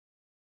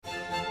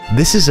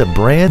This is a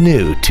brand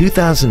new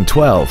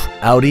 2012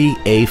 Audi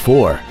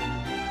A4.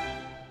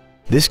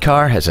 This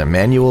car has a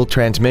manual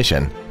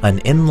transmission, an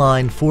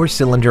inline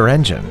 4-cylinder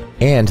engine,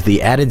 and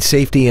the added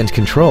safety and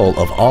control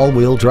of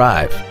all-wheel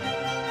drive.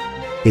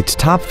 Its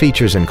top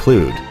features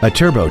include a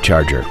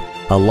turbocharger,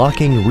 a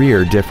locking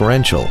rear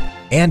differential,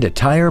 and a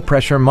tire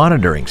pressure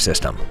monitoring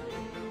system.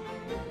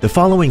 The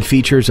following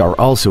features are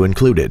also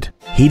included: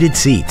 heated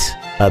seats,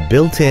 a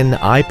built-in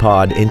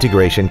iPod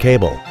integration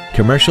cable,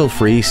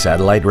 commercial-free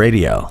satellite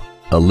radio,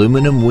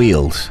 aluminum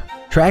wheels,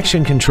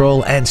 traction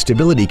control and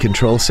stability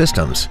control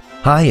systems,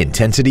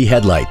 high-intensity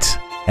headlights,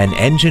 an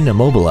engine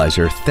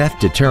immobilizer theft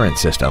deterrent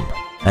system,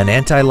 an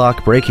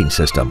anti-lock braking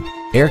system,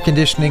 air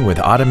conditioning with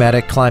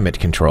automatic climate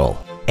control,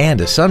 and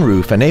a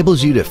sunroof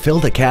enables you to fill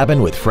the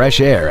cabin with fresh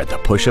air at the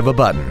push of a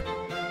button.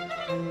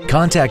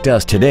 Contact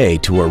us today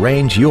to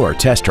arrange your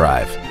test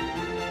drive.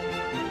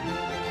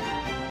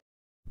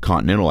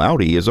 Continental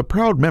Audi is a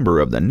proud member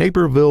of the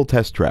Naperville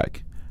Test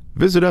Track.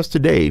 Visit us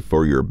today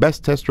for your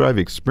best test drive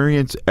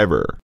experience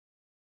ever.